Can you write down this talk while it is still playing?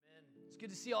good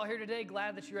to see you all here today.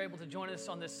 Glad that you're able to join us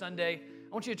on this Sunday.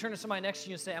 I want you to turn to somebody next to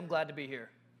you and say, I'm glad to be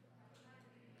here.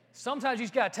 Sometimes you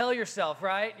just got to tell yourself,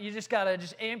 right? You just got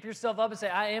to amp yourself up and say,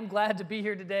 I am glad to be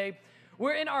here today.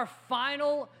 We're in our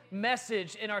final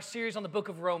message in our series on the book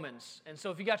of Romans. And so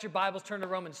if you got your Bibles, turn to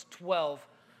Romans 12.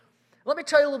 Let me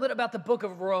tell you a little bit about the book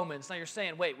of Romans. Now you're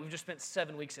saying, wait, we've just spent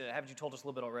 7 weeks in it. Haven't you told us a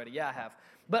little bit already? Yeah, I have.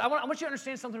 But I want you to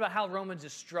understand something about how Romans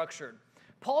is structured.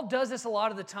 Paul does this a lot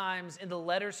of the times in the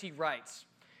letters he writes.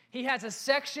 He has a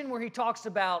section where he talks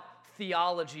about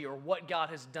theology or what God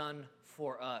has done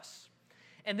for us.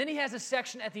 And then he has a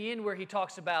section at the end where he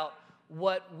talks about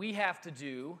what we have to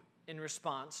do in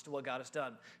response to what God has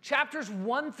done. Chapters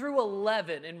 1 through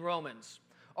 11 in Romans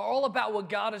are all about what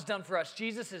God has done for us.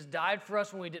 Jesus has died for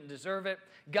us when we didn't deserve it.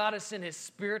 God has sent His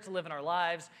Spirit to live in our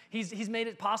lives. He's made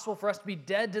it possible for us to be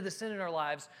dead to the sin in our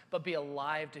lives, but be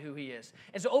alive to who He is.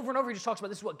 And so over and over, He just talks about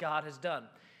this is what God has done.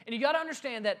 And you got to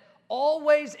understand that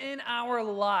always in our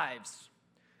lives,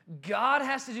 God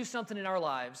has to do something in our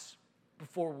lives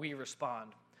before we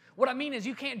respond. What I mean is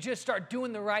you can't just start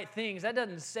doing the right things. That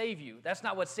doesn't save you. That's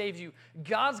not what saves you.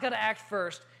 God's got to act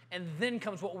first, and then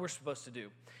comes what we're supposed to do.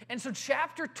 And so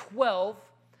chapter 12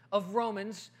 of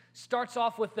Romans starts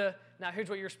off with now here's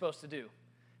what you're supposed to do.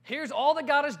 Here's all that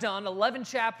God has done, 11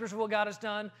 chapters of what God has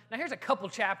done. Now here's a couple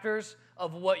chapters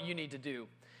of what you need to do.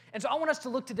 And so I want us to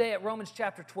look today at Romans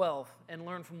chapter 12 and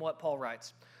learn from what Paul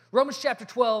writes. Romans chapter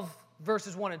 12,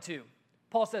 verses 1 and 2.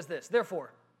 Paul says this,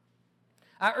 therefore,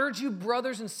 I urge you,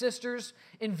 brothers and sisters,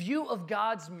 in view of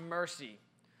God's mercy,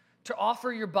 to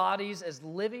offer your bodies as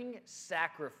living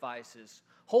sacrifices,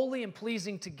 holy and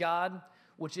pleasing to God,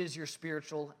 which is your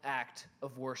spiritual act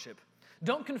of worship.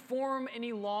 Don't conform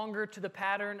any longer to the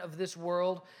pattern of this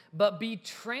world, but be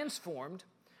transformed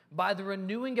by the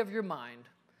renewing of your mind,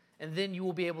 and then you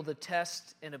will be able to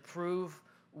test and approve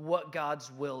what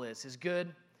God's will is, His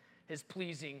good, His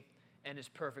pleasing, and His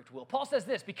perfect will. Paul says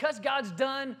this, because God's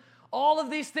done all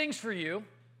of these things for you,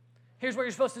 here's what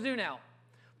you're supposed to do now.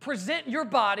 Present your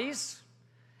bodies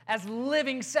as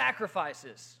living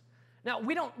sacrifices. Now,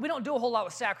 we don't do a whole lot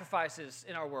with sacrifices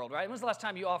in our world, right? When's the last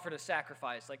time you offered a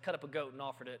sacrifice, like cut up a goat and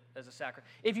offered it as a sacrifice?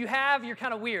 If you have, you're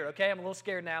kind of weird, okay? I'm a little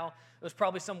scared now. It was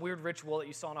probably some weird ritual that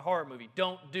you saw in a horror movie.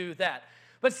 Don't do that.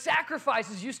 But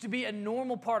sacrifices used to be a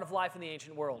normal part of life in the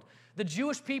ancient world. The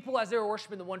Jewish people, as they were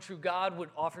worshiping the one true God, would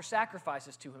offer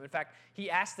sacrifices to Him. In fact,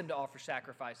 He asked them to offer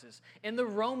sacrifices. In the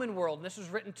Roman world, and this was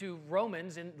written to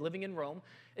Romans living in Rome,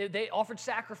 they offered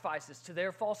sacrifices to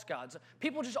their false gods.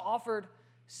 People just offered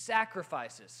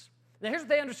sacrifices. Now, here's what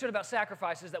they understood about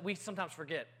sacrifices that we sometimes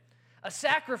forget. A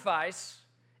sacrifice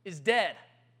is dead,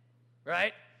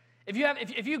 right?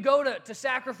 If you go to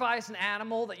sacrifice an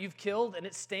animal that you've killed and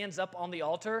it stands up on the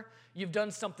altar, you've done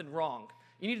something wrong.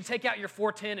 You need to take out your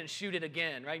 410 and shoot it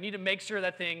again, right? You need to make sure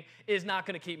that thing is not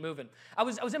going to keep moving. I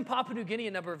was in Papua New Guinea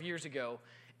a number of years ago,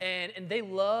 and they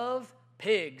love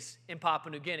pigs in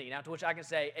Papua New Guinea. Now, to which I can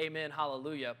say, amen,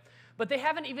 hallelujah. But they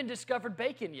haven't even discovered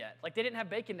bacon yet. Like, they didn't have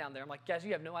bacon down there. I'm like, guys,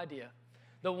 you have no idea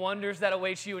the wonders that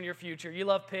await you in your future. You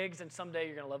love pigs, and someday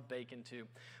you're going to love bacon too.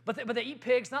 But they eat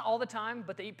pigs, not all the time,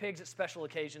 but they eat pigs at special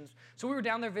occasions. So we were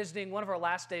down there visiting. One of our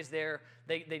last days there,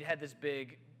 they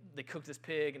cooked this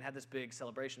pig and had this big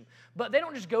celebration. But they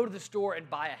don't just go to the store and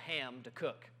buy a ham to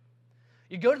cook.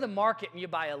 You go to the market and you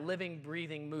buy a living,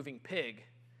 breathing, moving pig.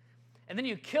 And then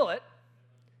you kill it,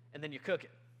 and then you cook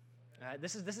it. All right?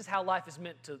 This is how life is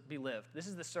meant to be lived. This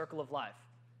is the circle of life.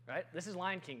 Right? This is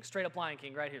Lion King, straight up Lion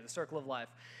King right here, the circle of life.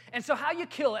 And so how you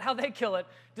kill it, how they kill it,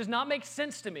 does not make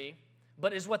sense to me,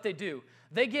 but is what they do.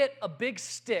 They get a big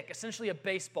stick, essentially a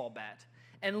baseball bat,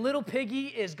 and little piggy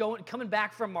is coming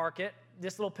back from market.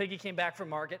 This little piggy came back from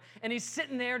market, and he's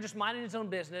sitting there just minding his own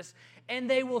business, and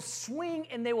they will swing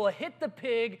and they will hit the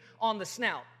pig on the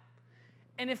snout.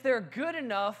 And if they're good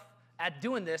enough at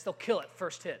doing this, they'll kill it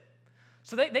first hit.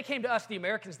 So they came to us, the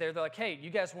Americans there. They're like, hey, you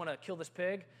guys want to kill this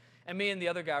pig? And me and the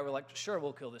other guy were like, sure,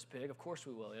 we'll kill this pig. Of course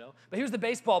we will, But he was the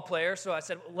baseball player, so I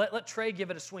said, let Trey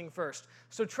give it a swing first.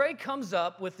 So Trey comes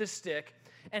up with this stick,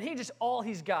 and he just, all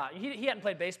he's got. He hadn't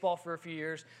played baseball for a few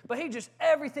years, but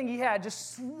everything he had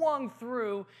just swung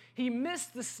through. He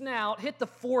missed the snout, hit the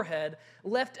forehead,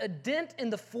 left a dent in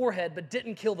the forehead, but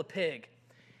didn't kill the pig.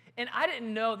 And I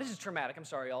didn't know, this is traumatic, I'm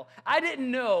sorry, y'all. I didn't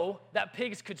know that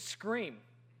pigs could scream.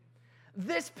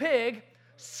 This pig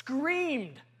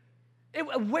screamed.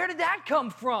 Where did that come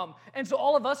from? And so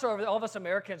all of us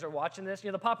Americans are watching this.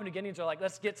 The Papua New Guineans are like,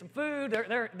 let's get some food.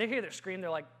 They hear their scream. They're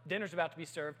like, dinner's about to be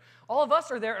served. All of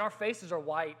us are there, and our faces are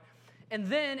white. And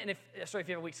then, sorry if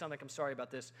you have a weak stomach, I'm sorry about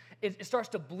this. It starts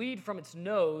to bleed from its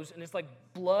nose, and it's like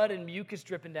blood and mucus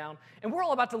dripping down. And we're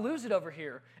all about to lose it over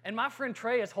here. And my friend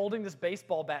Trey is holding this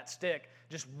baseball bat stick,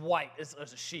 just white as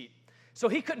a sheet. So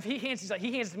he hands it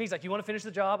to me. He's like, you want to finish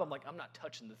the job? I'm like, I'm not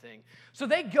touching the thing. So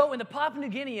they go, and the Papua New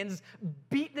Guineans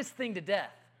beat this thing to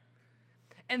death.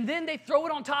 And then they throw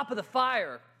it on top of the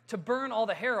fire to burn all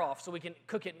the hair off so we can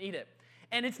cook it and eat it.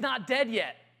 And it's not dead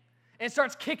yet. And it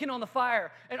starts kicking on the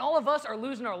fire. And all of us are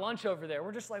losing our lunch over there.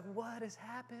 We're just like, what has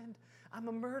happened? I'm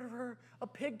a murderer, a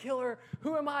pig killer.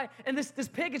 Who am I? And this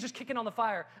pig is just kicking on the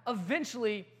fire.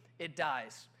 Eventually, it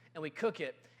dies. And we cook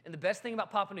it. And the best thing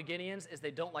about Papua New Guineans is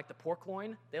they don't like the pork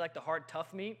loin. They like the hard,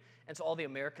 tough meat. And so all the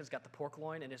Americans got the pork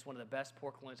loin. And it's one of the best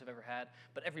pork loins I've ever had.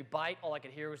 But every bite, all I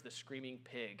could hear was the screaming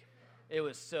pig. It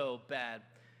was so bad.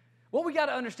 What we got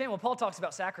to understand when Paul talks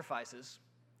about sacrifices,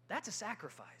 that's a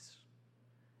sacrifice.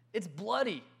 It's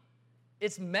bloody,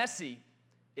 it's messy,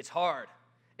 it's hard.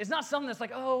 It's not something that's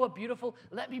like, oh, a beautiful,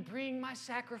 let me bring my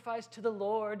sacrifice to the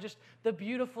Lord, just the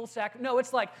beautiful sacrifice. No,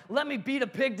 it's like, let me beat a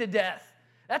pig to death.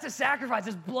 That's a sacrifice.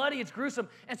 It's bloody, it's gruesome.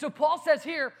 And so Paul says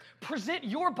here, present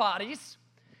your bodies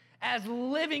as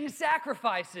living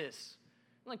sacrifices.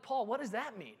 I'm like, Paul, what does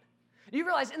that mean? You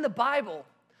realize in the Bible,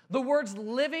 the words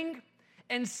living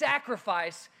and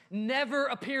sacrifice never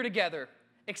appear together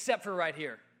except for right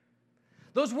here.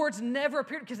 Those words never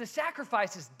appear because the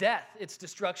sacrifice is death. It's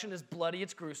destruction, it's bloody,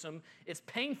 it's gruesome, it's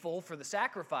painful for the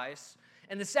sacrifice,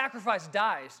 and the sacrifice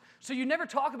dies. So you never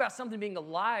talk about something being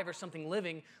alive or something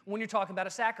living when you're talking about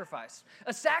a sacrifice.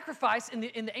 A sacrifice in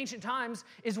the ancient times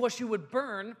is what you would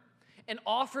burn and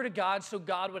offer to God so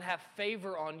God would have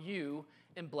favor on you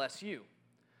and bless you.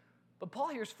 But Paul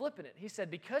here's flipping it. He said,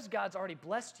 because God's already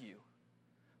blessed you,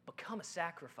 become a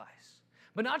sacrifice.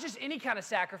 But not just any kind of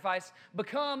sacrifice,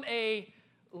 become a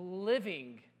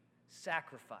living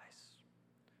sacrifice.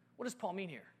 What does Paul mean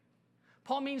here?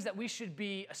 Paul means that we should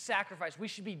be a sacrifice. We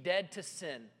should be dead to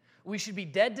sin. We should be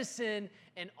dead to sin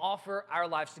and offer our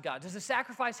lives to God. Does a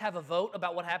sacrifice have a vote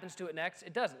about what happens to it next?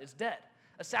 It doesn't. It's dead.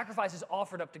 A sacrifice is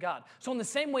offered up to God. So in the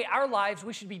same way, our lives,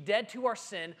 we should be dead to our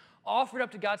sin, offered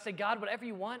up to God, say, God, whatever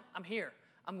you want, I'm here.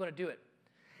 I'm going to do it.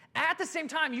 At the same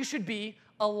time, you should be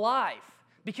alive.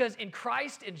 Because in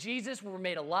Christ, in Jesus, we're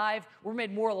made alive. We're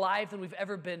made more alive than we've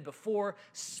ever been before.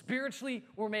 Spiritually,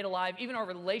 we're made alive. Even our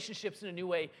relationships in a new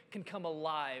way can come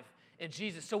alive in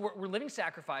Jesus. So we're living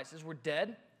sacrifices. We're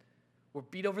dead. We're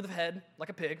beat over the head like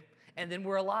a pig. And then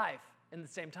we're alive in the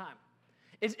same time.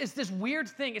 It's this weird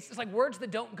thing. It's like words that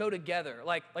don't go together.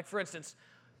 Like for instance,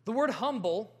 the word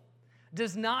humble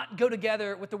does not go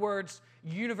together with the words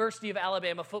University of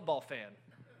Alabama football fan.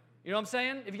 You know what I'm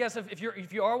saying?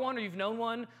 If you are one or you've known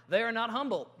one, they are not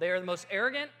humble. They are the most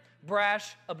arrogant,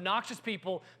 brash, obnoxious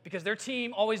people because their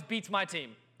team always beats my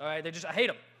team. All right, I hate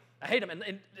them. I hate them,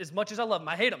 and as much as I love them,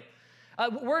 I hate them.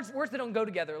 Words that don't go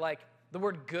together, like the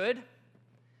word good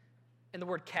and the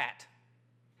word cat.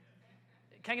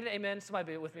 Can I get an amen?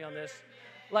 Somebody be with me on this.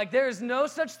 Like there is no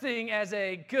such thing as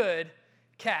a good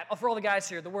cat. For all the guys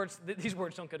here, these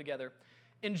words don't go together.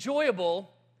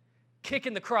 Enjoyable. Kick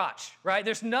in the crotch, right?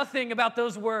 There's nothing about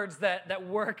those words that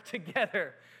work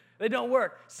together. They don't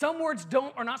work. Some words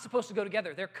are not supposed to go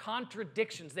together. They're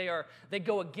contradictions. They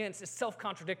go against. It's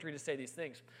self-contradictory to say these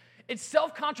things. It's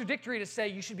self-contradictory to say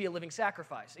you should be a living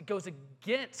sacrifice. It goes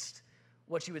against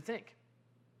what you would think.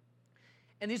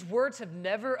 And these words have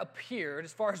never appeared,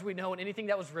 as far as we know, in anything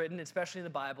that was written, especially in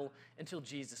the Bible, until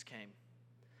Jesus came.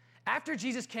 After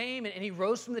Jesus came and he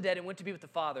rose from the dead and went to be with the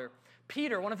Father,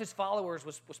 Peter, one of his followers,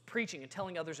 was preaching and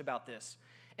telling others about this.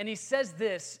 And he says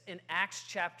this in Acts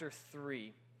chapter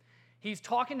 3. He's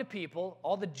talking to people,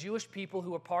 all the Jewish people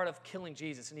who were part of killing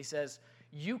Jesus. And he says,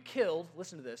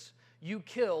 listen to this, you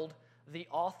killed the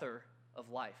author of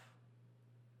life.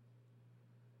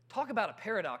 Talk about a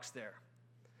paradox there.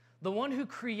 The one who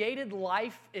created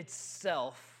life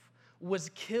itself was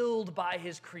killed by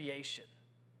his creation.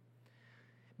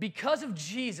 Because of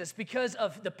Jesus, because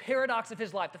of the paradox of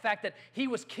his life, the fact that he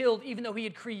was killed even though he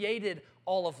had created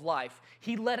all of life,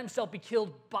 he let himself be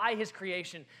killed by his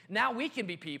creation. Now we can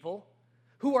be people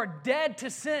who are dead to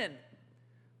sin,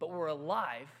 but we're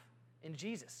alive in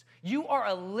Jesus. You are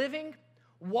a living,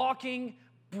 walking,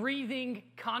 breathing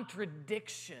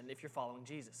contradiction if you're following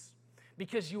Jesus.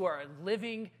 Because you are a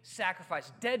living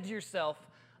sacrifice, dead to yourself,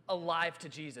 alive to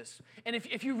Jesus. And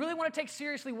if you really want to take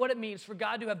seriously what it means for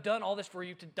God to have done all this for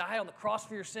you, to die on the cross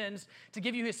for your sins, to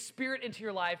give you his Spirit into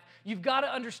your life, you've got to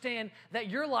understand that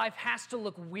your life has to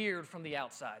look weird from the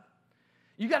outside.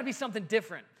 You've got to be something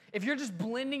different. If you're just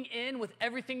blending in with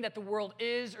everything that the world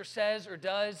is or says or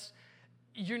does,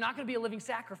 you're not going to be a living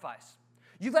sacrifice.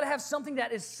 You've got to have something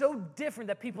that is so different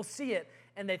that people see it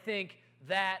and they think,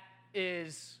 that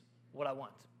is what I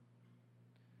want.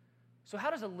 So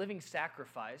how does a living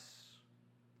sacrifice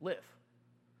live?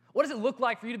 What does it look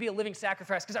like for you to be a living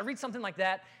sacrifice? Because I read something like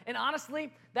that, and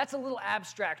honestly, that's a little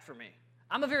abstract for me.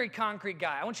 I'm a very concrete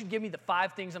guy. I want you to give me the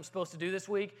 5 things I'm supposed to do this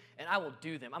week, and I will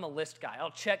do them. I'm a list guy.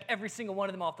 I'll check every single one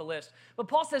of them off the list. But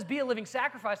Paul says, be a living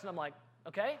sacrifice, and I'm like,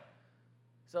 okay.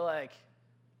 So, I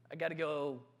got to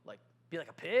go, be like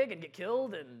a pig and get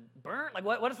killed and burnt?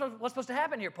 What's supposed to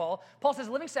happen here, Paul? Paul says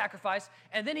living sacrifice,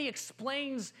 and then he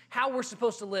explains how we're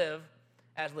supposed to live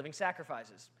as living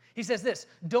sacrifices. He says this,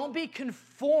 don't be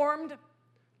conformed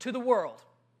to the world,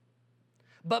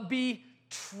 but be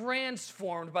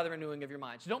transformed by the renewing of your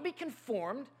mind. So don't be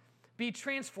conformed, be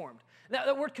transformed. Now,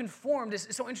 that word conformed is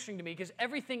so interesting to me because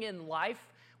everything in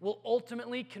life will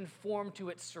ultimately conform to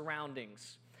its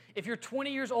surroundings. If you're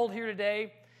 20 years old here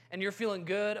today and you're feeling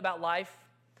good about life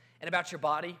and about your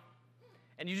body,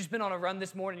 and you've just been on a run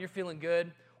this morning and you're feeling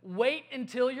good, wait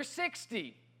until you're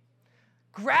 60.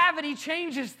 Gravity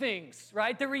changes things,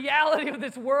 right? The reality of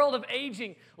this world of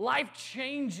aging, life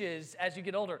changes as you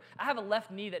get older. I have a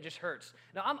left knee that just hurts.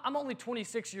 Now, I'm only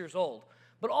 26 years old,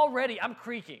 but already I'm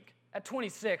creaking at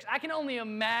 26. I can only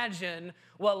imagine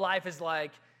what life is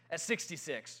like at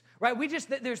 66, right?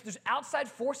 There's outside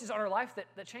forces on our life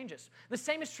that change us. The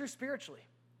same is true spiritually,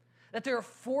 that there are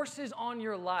forces on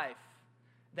your life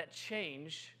that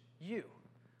change you.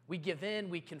 We give in,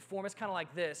 we conform. It's kind of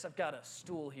like this. I've got a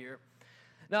stool here.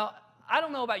 Now, I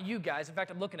don't know about you guys. In fact,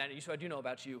 I'm looking at you, so I do know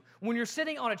about you. When you're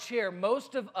sitting on a chair,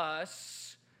 most of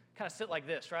us kind of sit like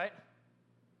this, right?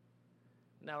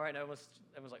 Now, right now,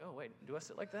 everyone's like, oh, wait, do I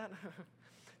sit like that?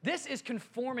 This is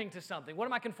conforming to something. What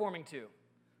am I conforming to?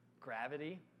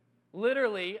 Gravity.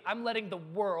 Literally, I'm letting the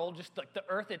world, just like the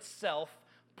earth itself,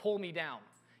 pull me down.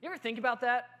 You ever think about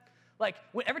that?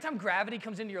 Every time gravity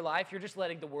comes into your life, you're just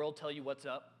letting the world tell you what's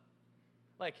up.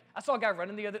 I saw a guy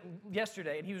running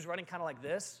yesterday, and he was running kind of like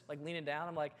this, leaning down.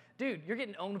 I'm like, dude, you're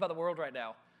getting owned by the world right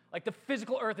now. The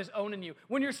physical earth is owning you.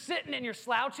 When you're sitting and you're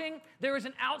slouching, there is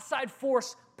an outside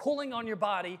force pulling on your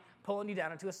body, pulling you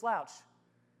down into a slouch.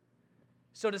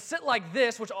 So to sit like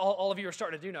this, which all of you are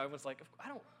starting to do now, everyone's like, I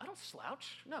don't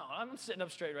slouch. No, I'm sitting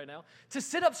up straight right now. To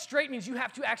sit up straight means you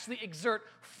have to actually exert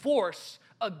force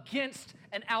against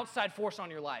an outside force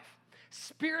on your life.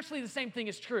 Spiritually, the same thing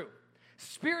is true.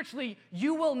 Spiritually,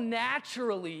 you will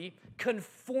naturally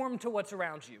conform to what's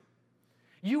around you.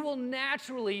 You will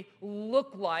naturally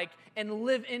look like and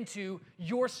live into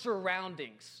your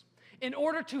surroundings. In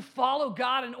order to follow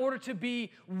God, in order to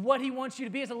be what He wants you to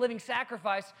be as a living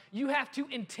sacrifice, you have to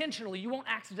intentionally, you won't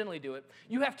accidentally do it,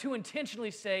 you have to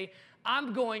intentionally say,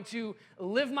 I'm going to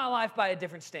live my life by a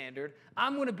different standard.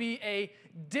 I'm going to be a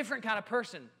different kind of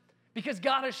person. Because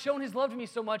God has shown His love to me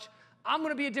so much, I'm going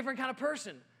to be a different kind of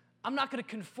person. I'm not going to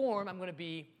conform, I'm going to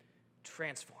be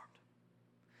transformed.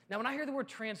 Now, when I hear the word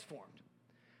transformed,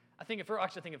 I think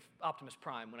of Optimus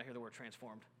Prime when I hear the word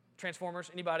transformed.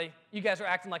 Transformers, anybody? You guys are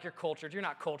acting like you're cultured. You're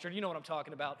not cultured. You know what I'm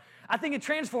talking about. I think of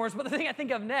Transformers, but the thing I think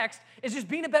of next is just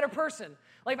being a better person.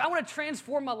 If I want to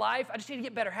transform my life, I just need to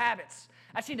get better habits.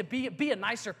 I just need to be a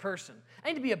nicer person. I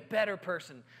need to be a better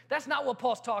person. That's not what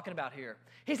Paul's talking about here.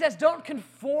 He says, don't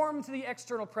conform to the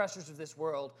external pressures of this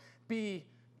world. Be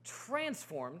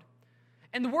transformed.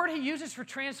 And the word he uses for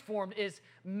transformed is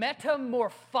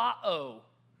metamorphao.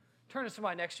 Turn to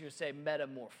somebody next to you and say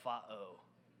metamorphao.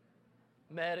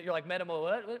 You're like,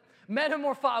 what?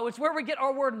 Metamorphao. It's where we get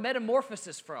our word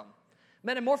metamorphosis from.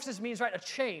 Metamorphosis means, right, a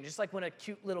change. It's like when a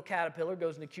cute little caterpillar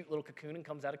goes in a cute little cocoon and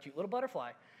comes out a cute little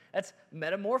butterfly. That's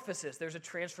metamorphosis. There's a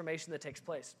transformation that takes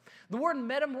place. The word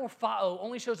metamorphao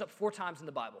only shows up 4 times in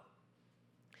the Bible.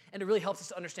 And it really helps us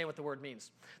to understand what the word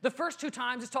means. The first 2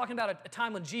 times it's talking about a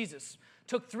time when Jesus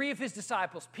took 3 of his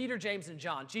disciples, Peter, James, and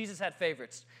John. Jesus had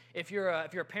favorites. If you're a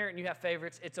parent and you have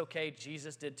favorites, it's okay.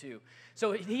 Jesus did too.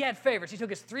 So he had favorites. He took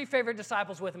his 3 favorite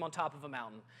disciples with him on top of a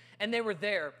mountain. And they were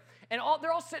there. And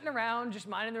they're all sitting around just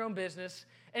minding their own business.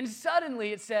 And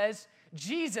suddenly it says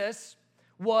Jesus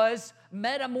was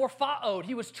metamorphoed.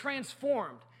 He was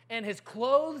transformed. And his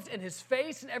clothes and his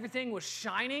face and everything was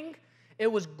shining.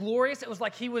 It was glorious. It was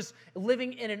like he was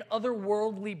living in an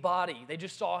otherworldly body. They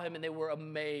just saw him and they were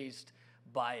amazed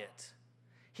by it.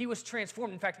 He was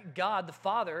transformed. In fact, God, the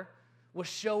Father, was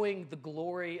showing the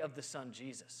glory of the Son,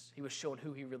 Jesus. He was showing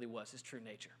who he really was, his true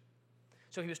nature.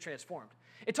 So he was transformed.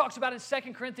 It talks about in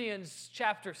 2 Corinthians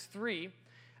chapter 3,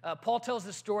 Paul tells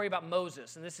this story about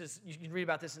Moses, and you can read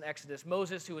about this in Exodus.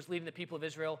 Moses, who was leading the people of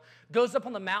Israel, goes up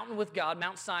on the mountain with God,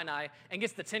 Mount Sinai, and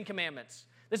gets the 10 Commandments.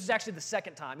 This is actually the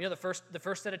second time. You know the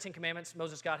first set of 10 Commandments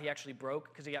Moses got, he actually broke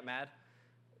because he got mad.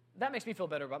 That makes me feel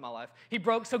better about my life.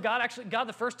 So God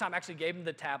the first time actually gave him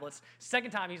the tablets.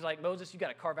 Second time, he's like, Moses, you got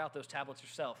to carve out those tablets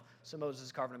yourself. So Moses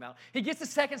is carving them out. He gets the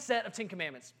second set of 10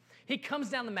 Commandments. He comes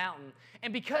down the mountain,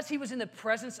 and because he was in the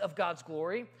presence of God's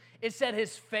glory, it said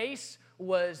his face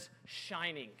was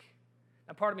shining.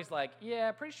 Now, part of me is like,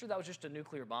 yeah, pretty sure that was just a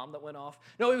nuclear bomb that went off.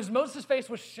 No, it was Moses' face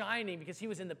was shining because he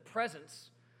was in the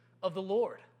presence of the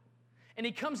Lord. And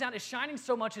he comes down, it's shining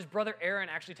so much, his brother Aaron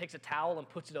actually takes a towel and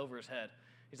puts it over his head.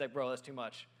 He's like, bro, that's too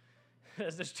much.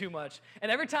 That's just too much.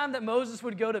 And every time that Moses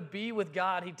would go to be with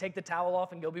God, he'd take the towel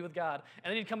off and go be with God.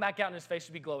 And then he'd come back out and his face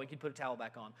would be glowing. He'd put a towel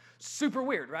back on. Super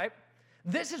weird, right?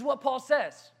 This is what Paul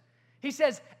says. He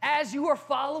says, as you are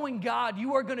following God,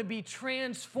 you are going to be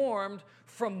transformed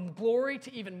from glory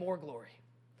to even more glory.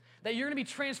 That you're going to be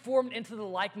transformed into the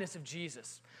likeness of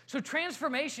Jesus. So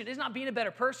transformation is not being a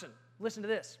better person. Listen to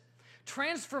this.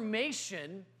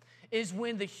 Transformation is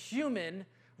when the human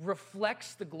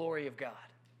reflects the glory of God.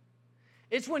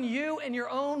 It's when you in your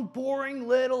own boring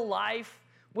little life,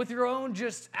 with your own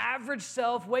just average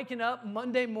self, waking up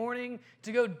Monday morning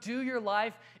to go do your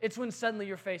life, it's when suddenly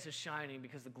your face is shining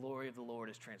because the glory of the Lord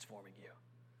is transforming you.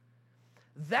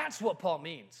 That's what Paul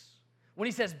means when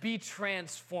he says be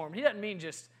transformed. He doesn't mean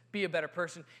just be a better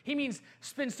person. He means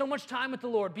spend so much time with the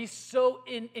Lord, be so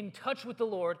in touch with the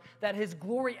Lord that his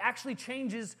glory actually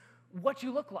changes what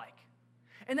you look like.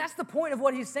 And that's the point of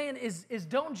what he's saying is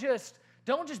don't just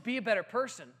be a better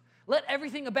person. Let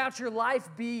everything about your life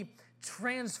be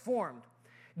transformed.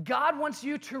 God wants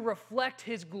you to reflect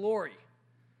his glory,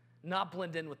 not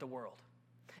blend in with the world.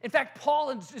 In fact,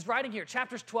 Paul is writing here,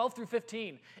 chapters 12 through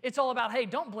 15. It's all about, hey,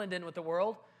 don't blend in with the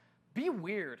world. Be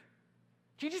weird.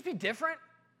 Can you just be different?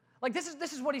 Like this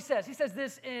is what he says. He says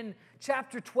this in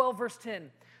chapter 12, verse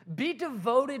 10. Be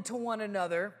devoted to one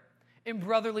another in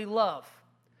brotherly love.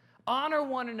 Honor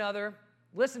one another,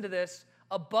 listen to this,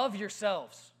 above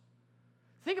yourselves.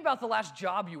 Think about the last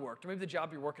job you worked, or maybe the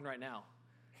job you're working right now.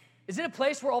 Is it a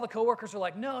place where all the coworkers are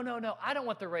like, no, I don't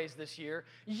want the raise this year.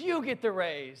 You get the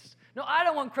raise. No, I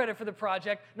don't want credit for the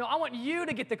project. No, I want you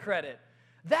to get the credit.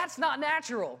 That's not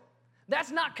natural.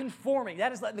 That's not conforming.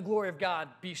 That is letting the glory of God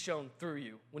be shown through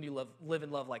you when you live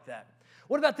in love like that.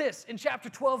 What about this? In chapter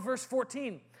 12, verse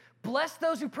 14, bless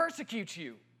those who persecute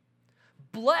you.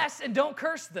 Bless and don't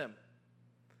curse them.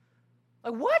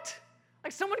 Like what?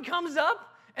 Like someone comes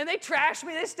up and they trash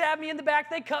me, they stab me in the back,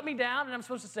 they cut me down, and I'm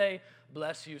supposed to say,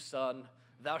 bless you, son,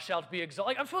 thou shalt be exalted.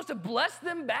 Like I'm supposed to bless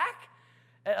them back?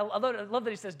 I love that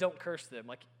he says don't curse them.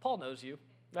 Like Paul knows you.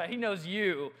 Right? He knows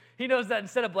you. He knows that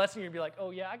instead of blessing you, you'd be like,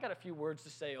 oh yeah, I got a few words to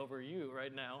say over you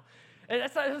right now. And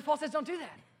that's not, Paul says don't do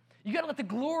that. You got to let the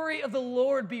glory of the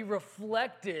Lord be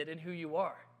reflected in who you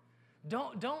are.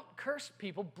 Don't curse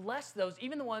people. Bless those,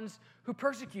 even the ones who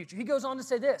persecute you. He goes on to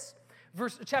say this,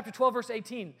 chapter 12, verse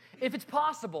 18. If it's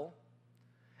possible,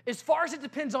 as far as it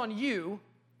depends on you,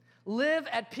 live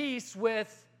at peace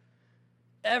with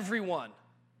everyone.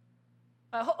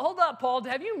 Hold up, Paul.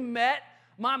 Have you met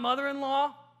my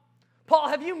mother-in-law? Paul,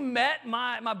 have you met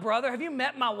my brother? Have you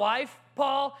met my wife?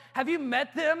 Paul, have you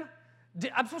met them?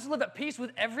 I'm supposed to live at peace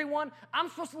with everyone. I'm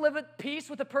supposed to live at peace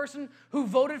with the person who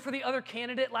voted for the other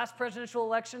candidate last presidential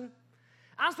election.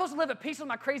 I'm supposed to live at peace with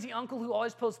my crazy uncle who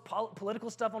always posts political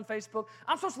stuff on Facebook.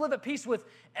 I'm supposed to live at peace with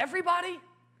everybody.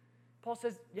 Paul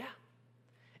says, yeah.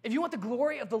 If you want the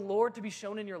glory of the Lord to be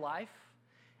shown in your life,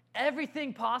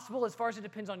 everything possible as far as it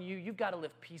depends on you, you've got to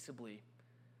live peaceably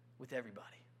with everybody.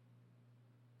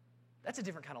 That's a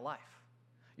different kind of life.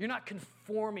 You're not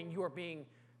conforming, you are being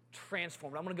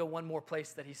transformed. I'm going to go one more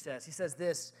place that he says. He says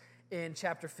this in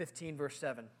chapter 15, verse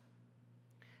 7.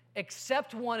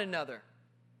 Accept one another,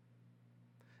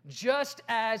 just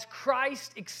as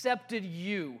Christ accepted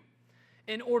you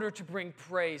in order to bring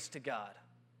praise to God.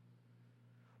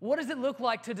 What does it look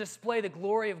like to display the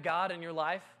glory of God in your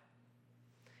life?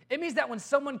 It means that when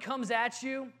someone comes at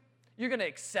you, you're going to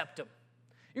accept them.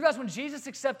 You guys, when Jesus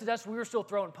accepted us, we were still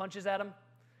throwing punches at him.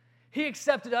 He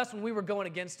accepted us when we were going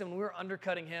against him, when we were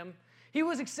undercutting him. He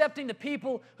was accepting the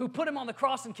people who put him on the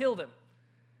cross and killed him.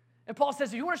 And Paul says,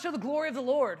 if you want to show the glory of the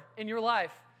Lord in your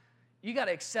life, you got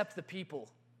to accept the people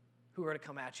who are to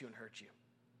come at you and hurt you.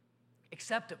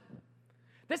 Accept them.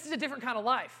 This is a different kind of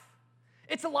life.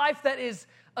 It's a life that is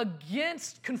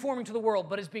against conforming to the world,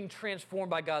 but is being transformed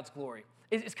by God's glory.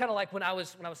 It's kind of like when I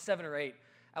was 7 or 8,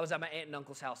 I was at my aunt and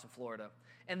uncle's house in Florida.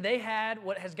 And they had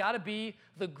what has got to be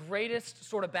the greatest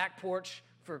sort of back porch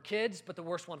for kids, but the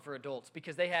worst one for adults,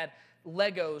 because they had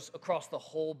Legos across the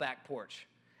whole back porch.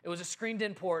 It was a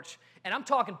screened-in porch, and I'm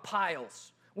talking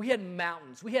piles We had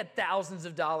mountains. We had thousands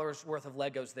of dollars worth of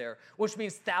Legos there, which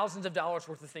means thousands of dollars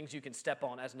worth of things you can step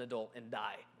on as an adult and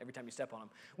die every time you step on them.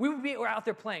 We're out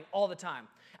there playing all the time.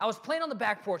 I was playing on the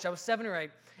back porch. I was 7 or 8,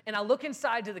 and I look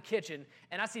inside to the kitchen,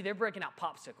 and I see they're breaking out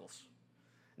popsicles.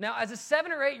 Now, as a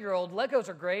 7 or 8-year-old, Legos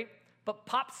are great, but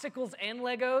popsicles and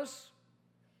Legos,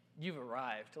 you've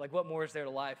arrived. Like, what more is there to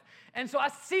life? And so I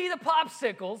see the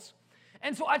popsicles,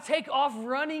 and so I take off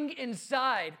running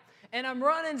inside. And I'm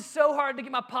running so hard to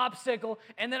get my popsicle,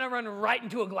 and then I run right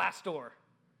into a glass door.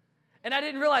 And I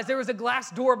didn't realize there was a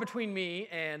glass door between me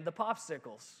and the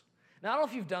popsicles. Now, I don't know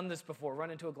if you've done this before,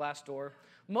 run into a glass door.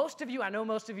 Most of you, I know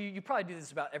most of you, you probably do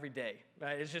this about every day,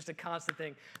 right? It's just a constant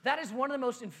thing. That is one of the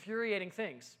most infuriating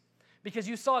things, because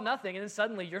you saw nothing, and then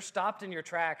suddenly you're stopped in your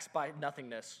tracks by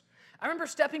nothingness. I remember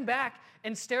stepping back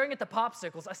and staring at the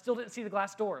popsicles. I still didn't see the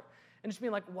glass door. And just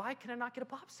being like, why can I not get a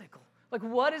popsicle? Like,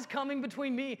 what is coming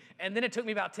between me? And then it took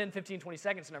me about 10, 15, 20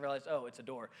 seconds, and I realized, oh, it's a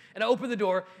door. And I opened the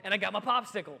door, and I got my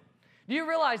popsicle. Do you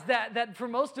realize that for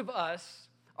most of us,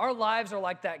 our lives are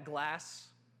like that glass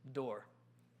door?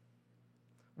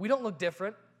 We don't look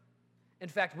different. In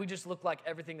fact, we just look like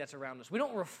everything that's around us. We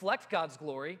don't reflect God's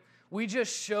glory. We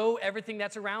just show everything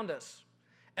that's around us.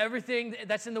 Everything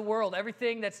that's in the world,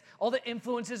 everything that's, all the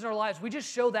influences in our lives, we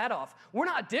just show that off. We're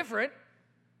not different.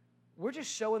 We're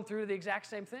just showing through the exact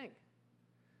same thing.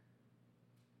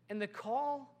 And the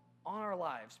call on our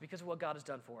lives, because of what God has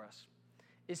done for us,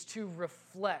 is to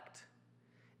reflect,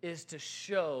 is to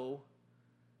show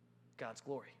God's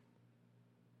glory.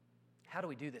 How do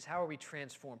we do this? How are we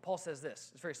transformed? Paul says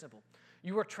this. It's very simple.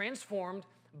 You are transformed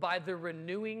by the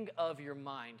renewing of your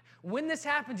mind. When this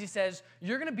happens, he says,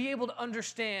 you're going to be able to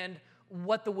understand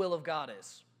what the will of God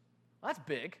is. Well, that's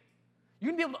big.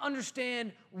 You're going to be able to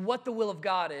understand what the will of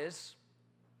God is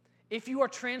if you are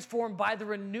transformed by the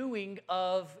renewing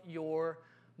of your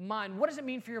mind. What does it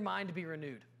mean for your mind to be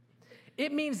renewed?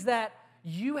 It means that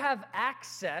you have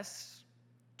access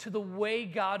to the way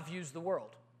God views the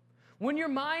world. When your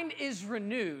mind is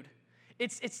renewed,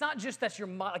 it's not just that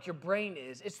like your brain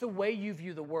is, it's the way you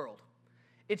view the world.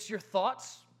 It's your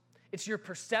thoughts, it's your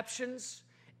perceptions,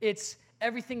 it's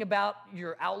everything about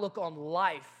your outlook on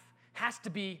life has to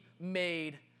be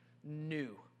made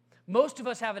new. Most of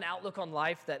us have an outlook on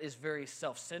life that is very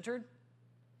self-centered.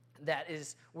 That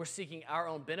is, we're seeking our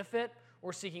own benefit,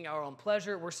 we're seeking our own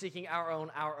pleasure, we're seeking our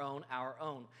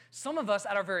own. Some of us,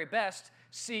 at our very best,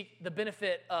 seek the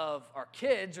benefit of our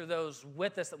kids or those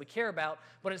with us that we care about,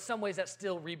 but in some ways that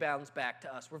still rebounds back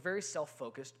to us. We're very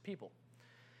self-focused people.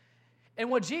 And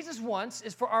what Jesus wants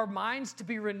is for our minds to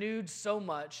be renewed so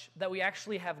much that we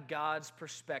actually have God's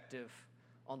perspective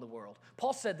on the world.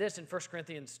 Paul said this in 1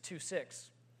 Corinthians 2:6.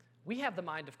 We have the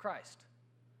mind of Christ.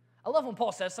 I love when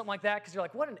Paul says something like that because you're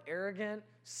like, what an arrogant,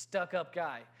 stuck-up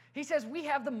guy. He says, we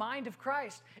have the mind of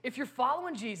Christ. If you're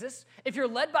following Jesus, if you're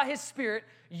led by his Spirit,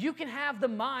 you can have the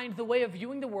mind, the way of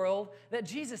viewing the world that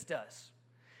Jesus does.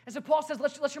 And so Paul says,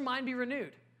 let your mind be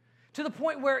renewed to the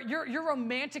point where your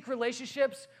romantic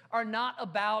relationships are not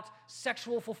about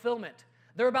sexual fulfillment.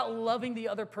 They're about loving the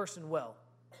other person well.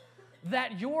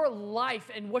 That your life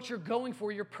and what you're going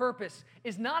for, your purpose,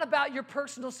 is not about your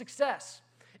personal success.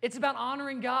 It's about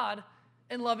honoring God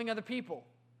and loving other people.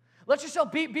 Let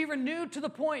yourself be renewed to the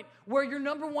point where your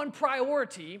number one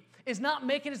priority is not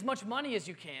making as much money as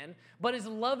you can, but is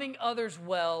loving others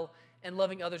well and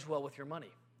loving others well with your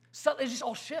money. So it just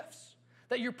all shifts.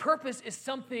 That your purpose is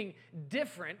something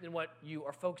different than what you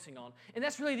are focusing on. And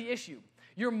that's really the issue.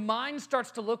 Your mind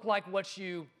starts to look like what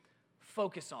you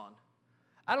focus on.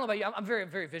 I don't know about you, I'm a very,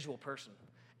 very visual person.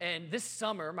 And this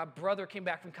summer, my brother came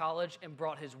back from college and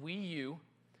brought his Wii U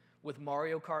with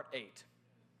Mario Kart 8.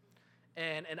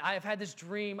 And I have had this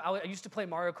dream. I used to play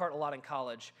Mario Kart a lot in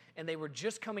college, and they were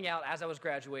just coming out as I was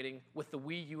graduating with the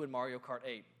Wii U and Mario Kart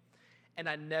 8. And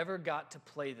I never got to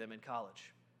play them in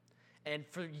college. And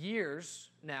for years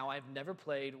now, I've never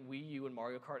played Wii U and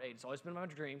Mario Kart 8. It's always been my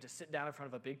dream to sit down in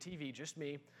front of a big TV, just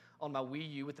me, on my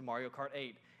Wii U with the Mario Kart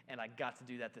 8, and I got to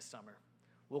do that this summer.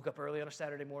 Woke up early on a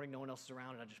Saturday morning, no one else is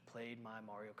around, and I just played my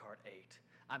Mario Kart 8.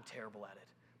 I'm terrible at it,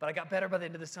 but I got better by the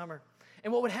end of the summer.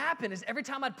 And what would happen is every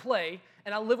time I'd play,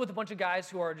 and I live with a bunch of guys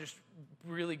who are just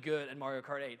really good at Mario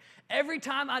Kart 8. Every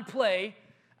time I'd play,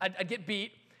 I'd get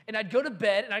beat, and I'd go to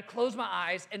bed, and I'd close my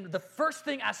eyes, and the first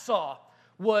thing I saw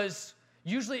was,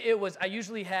 I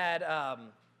usually had,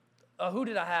 who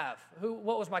did I have?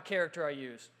 What was my character I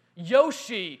used?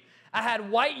 Yoshi. I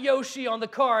had white Yoshi on the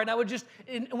car, and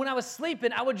when I was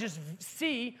sleeping, I would just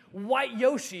see white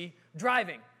Yoshi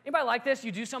driving. Anybody like this?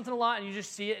 You do something a lot, and you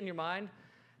just see it in your mind?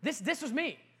 This was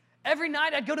me. Every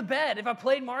night I'd go to bed if I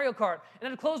played Mario Kart,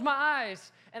 and I'd close my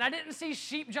eyes, and I didn't see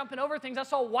sheep jumping over things. I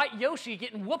saw white Yoshi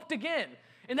getting whooped again,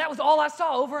 and that was all I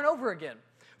saw over and over again.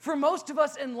 For most of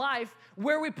us in life,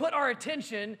 where we put our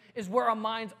attention is where our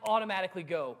minds automatically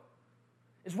go.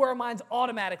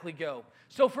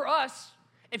 So for us,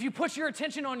 if you put your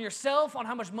attention on yourself, on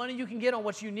how much money you can get, on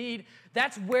what you need,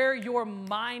 that's where your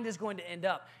mind is going to end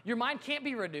up. Your mind can't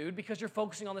be renewed because you're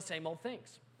focusing on the same old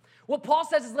things. What Paul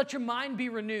says is let your mind be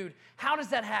renewed. How does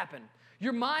that happen?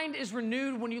 Your mind is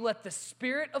renewed when you let the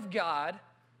Spirit of God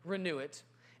renew it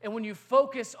and when you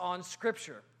focus on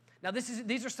Scripture. Now,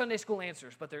 these are Sunday school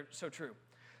answers, but they're so true.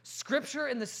 Scripture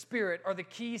and the Spirit are the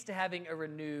keys to having a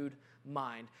renewed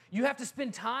mind. You have to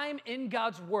spend time in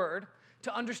God's Word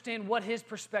to understand what His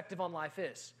perspective on life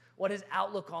is, what His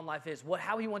outlook on life is,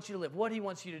 how He wants you to live, what He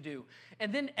wants you to do.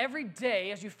 And then every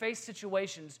day as you face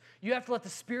situations, you have to let the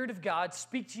Spirit of God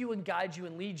speak to you and guide you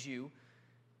and lead you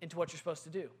into what you're supposed to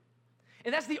do.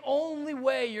 And that's the only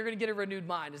way you're going to get a renewed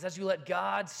mind, is as you let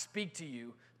God speak to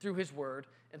you through His Word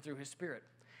and through His Spirit.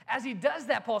 As He does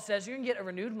that, Paul says, you're going to get a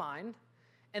renewed mind,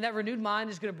 and that renewed mind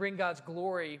is going to bring God's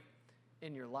glory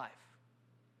in your life.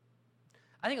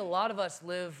 I think a lot of us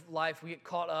live life, we get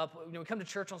caught up, we come to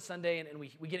church on Sunday and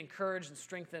we get encouraged and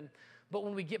strengthened, but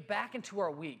when we get back into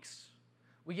our weeks,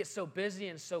 we get so busy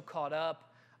and so caught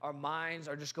up, our minds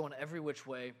are just going every which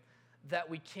way, that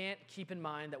we can't keep in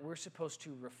mind that we're supposed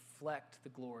to reflect the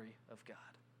glory of God.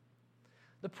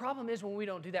 The problem is when we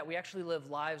don't do that, we actually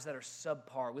live lives that are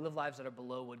subpar. We live lives that are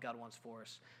below what God wants for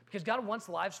us. Because God wants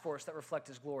lives for us that reflect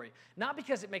His glory. Not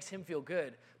because it makes Him feel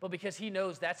good, but because He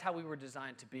knows that's how we were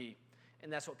designed to be.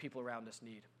 And that's what people around us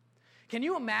need. Can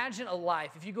you imagine a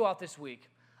life, if you go out this week,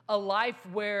 a life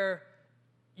where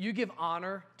you give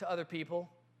honor to other people,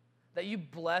 that you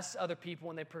bless other people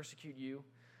when they persecute you,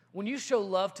 when you show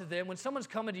love to them, when someone's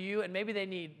coming to you and maybe they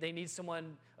need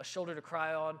someone, a shoulder to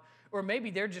cry on, or maybe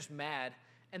they're just mad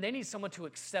and they need someone to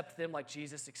accept them like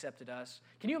Jesus accepted us.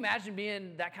 Can you imagine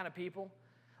being that kind of people?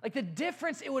 Like the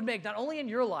difference it would make, not only in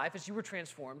your life as you were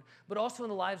transformed, but also in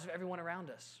the lives of everyone around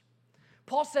us.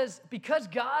 Paul says, because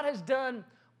God has done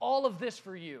all of this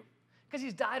for you, because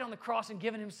He's died on the cross and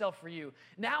given Himself for you,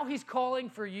 now He's calling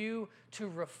for you to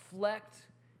reflect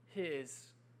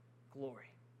His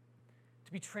glory,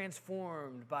 to be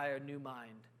transformed by a new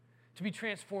mind, to be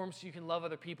transformed so you can love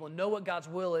other people and know what God's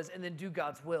will is and then do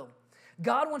God's will.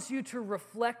 God wants you to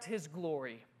reflect His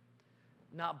glory,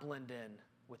 not blend in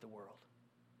with the world.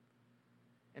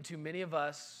 And too many of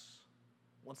us,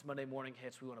 once Monday morning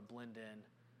hits, we want to blend in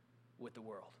with the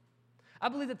world. I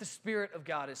believe that the Spirit of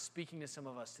God is speaking to some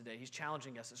of us today. He's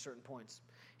challenging us at certain points.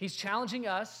 He's challenging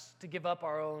us to give up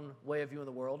our own way of viewing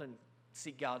the world and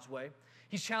seek God's way.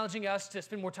 He's challenging us to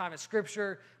spend more time in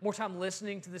Scripture, more time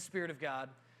listening to the Spirit of God.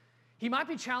 He might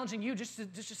be challenging you just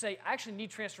to say, I actually need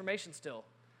transformation still.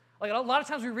 Like a lot of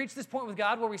times we reach this point with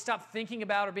God where we stop thinking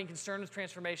about or being concerned with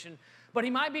transformation, but He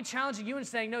might be challenging you and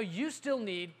saying, no, you still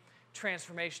need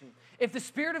transformation. If the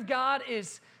Spirit of God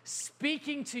is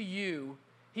speaking to you,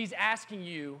 He's asking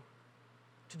you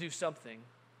to do something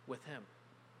with Him.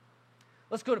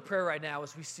 Let's go to prayer right now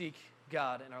as we seek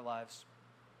God in our lives.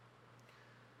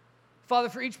 Father,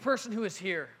 for each person who is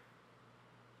here,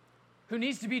 who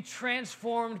needs to be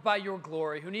transformed by Your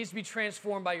glory, who needs to be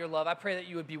transformed by Your love, I pray that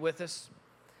You would be with us,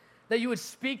 that You would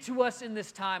speak to us in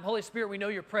this time. Holy Spirit, we know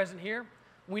You're present here.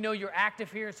 We know You're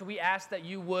active here, so we ask that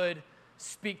You would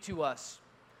speak to us.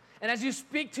 And as You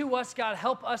speak to us, God,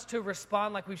 help us to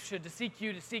respond like we should, to seek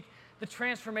You, to seek the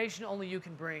transformation only You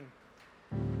can bring.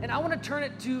 And I want to turn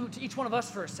it to each one of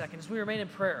us for a second as we remain in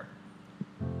prayer.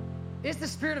 Is the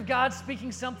Spirit of God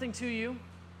speaking something to you?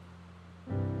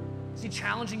 Is He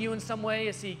challenging you in some way?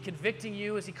 Is He convicting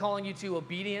you? Is He calling you to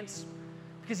obedience?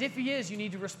 Because if He is, you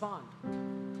need to respond.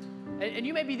 And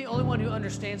you may be the only one who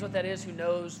understands what that is, who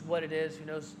knows what it is, who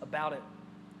knows about it.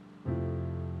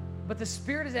 But the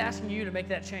Spirit is asking you to make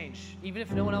that change, even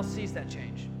if no one else sees that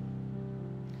change.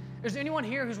 Is there anyone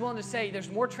here who's willing to say,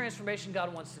 there's more transformation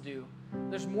God wants to do?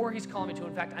 There's more He's calling me to.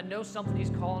 In fact, I know something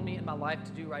He's calling me in my life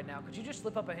to do right now. Could you just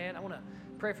slip up a hand? I want to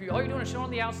pray for you. All you're doing is showing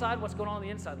on the outside what's going on the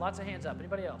inside. Lots of hands up.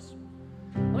 Anybody else?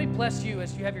 Let me bless you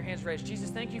as you have your hands raised. Jesus,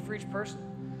 thank You for each person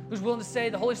who's willing to say,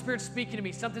 the Holy Spirit's speaking to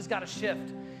me. Something's got to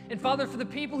shift. And Father, for the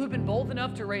people who've been bold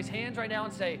enough to raise hands right now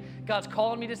and say, God's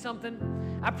calling me to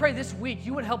something, I pray this week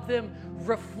You would help them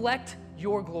reflect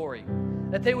Your glory,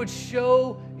 that they would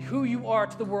show who You are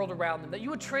to the world around them, that You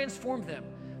would transform them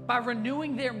by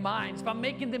renewing their minds, by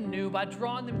making them new, by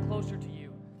drawing them closer to You.